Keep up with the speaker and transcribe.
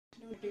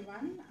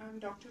Everyone, I'm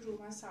Dr.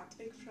 Ruma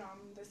Satwik from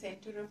the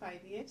Center of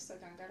IVF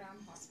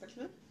Gangaram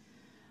Hospital.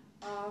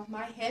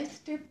 My health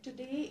tip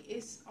today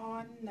is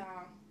on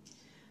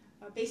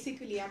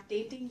basically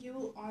updating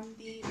you on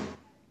the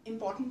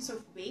importance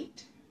of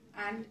weight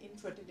and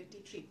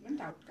infertility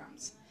treatment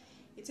outcomes.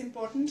 It's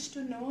important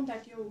to know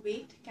that your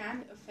weight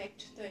can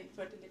affect the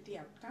infertility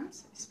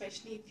outcomes,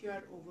 especially if you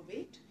are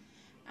overweight.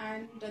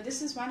 And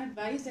this is one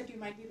advice that you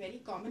might be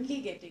very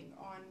commonly getting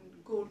on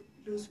go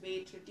lose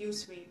weight,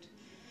 reduce weight.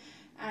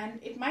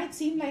 And it might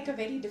seem like a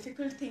very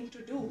difficult thing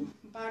to do,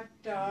 but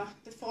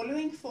the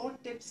following 4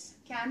 tips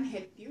can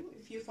help you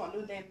if you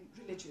follow them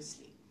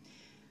religiously.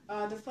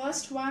 The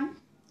first one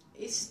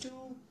is to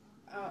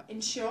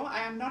ensure, I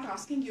am not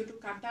asking you to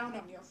cut down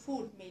on your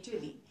food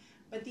majorly,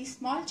 but these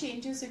small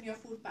changes in your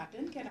food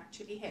pattern can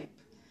actually help.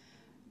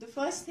 The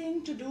first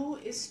thing to do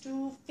is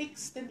to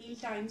fix the meal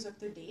times of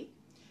the day.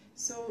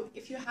 So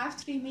if you have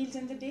 3 meals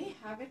in the day,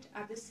 have it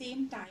at the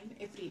same time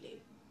every day.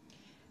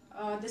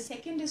 The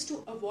second is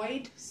to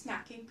avoid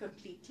snacking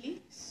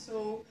completely.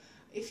 So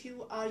if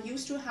you are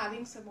used to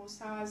having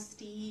samosas,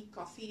 tea,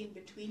 coffee in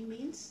between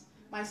meals,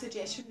 my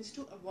suggestion is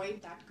to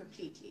avoid that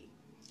completely.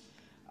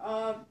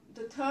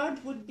 The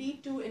third would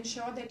be to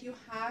ensure that you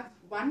have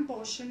 1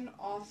 portion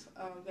of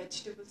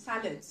vegetable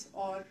salads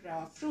or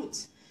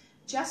fruits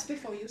just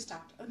before you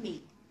start a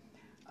meal.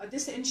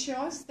 This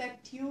ensures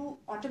that you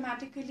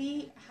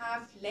automatically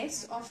have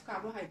less of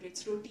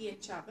carbohydrates, roti and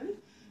chawal,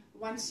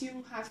 once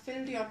you have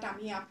filled your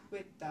tummy up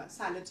with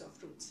salads or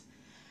fruits.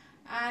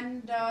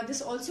 And this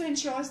also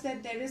ensures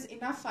that there is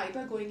enough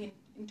fiber going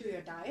into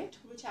your diet,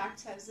 which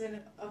acts as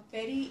a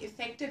very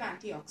effective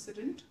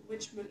antioxidant,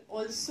 which will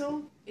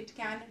also, it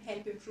can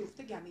help improve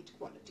the gamete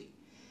quality.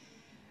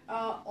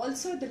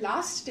 Also, the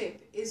last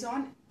tip is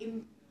on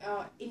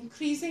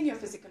increasing your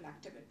physical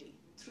activity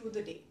through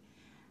the day.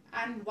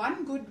 And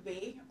one good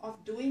way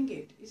of doing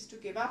it is to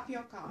give up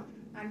your car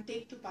and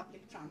take to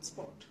public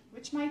transport,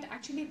 which might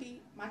actually be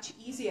much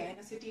easier in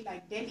a city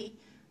like Delhi,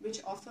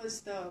 which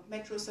offers the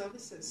metro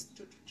services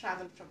to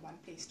travel from one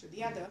place to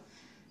the other.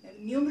 There are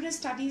numerous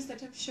studies that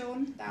have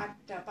shown that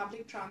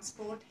public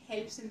transport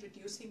helps in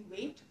reducing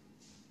weight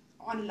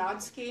on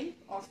large scale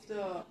of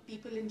the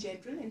people in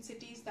general. In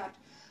cities that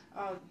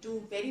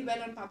do very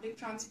well on public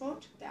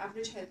transport, the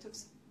average health of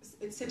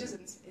its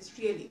citizens is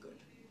really good.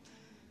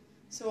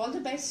 So all the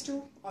best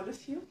to all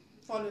of you.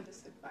 Follow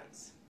this advice.